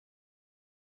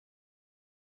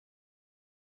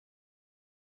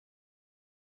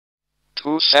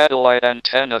Two satellite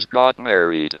antennas got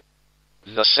married.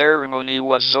 The ceremony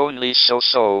was only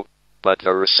so-so, but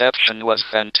the reception was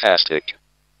fantastic.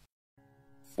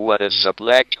 What is a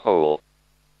black hole?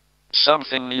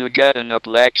 Something you get in a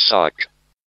black sock.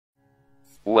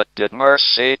 What did Mars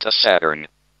say to Saturn?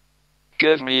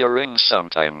 Give me a ring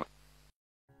sometime.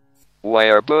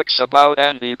 Why are books about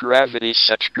anti-gravity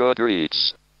such good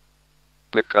reads?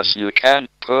 Because you can't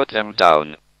put them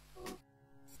down.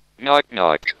 Knock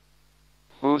knock.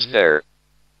 Who's there?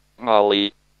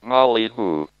 Molly. Molly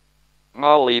who?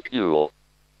 Molecule.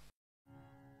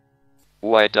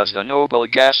 Why does the noble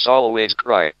gas always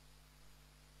cry?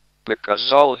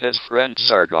 Because all his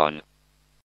friends are gone.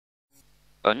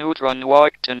 A neutron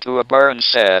walked into a bar and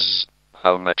says,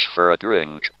 "How much for a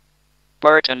drink?"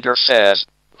 Bartender says,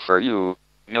 "For you,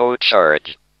 no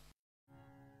charge."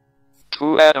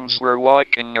 Two atoms were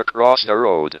walking across the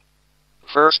road.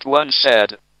 First one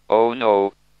said, "Oh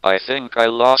no, I think I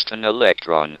lost an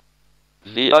electron."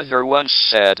 The other one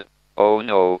said, "Oh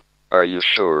no, are you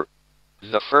sure?"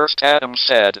 The first atom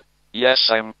said, "Yes,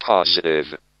 I'm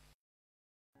positive."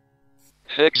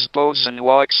 Higgs boson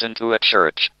walks into a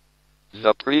church.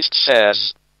 The priest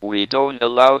says, "We don't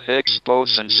allow Higgs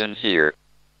bosons in here."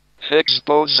 Higgs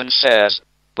boson says,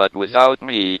 "But without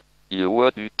me, you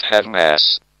wouldn't have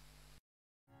mass."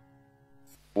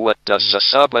 What does a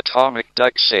subatomic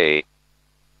duck say?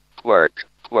 Quark,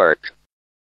 quark.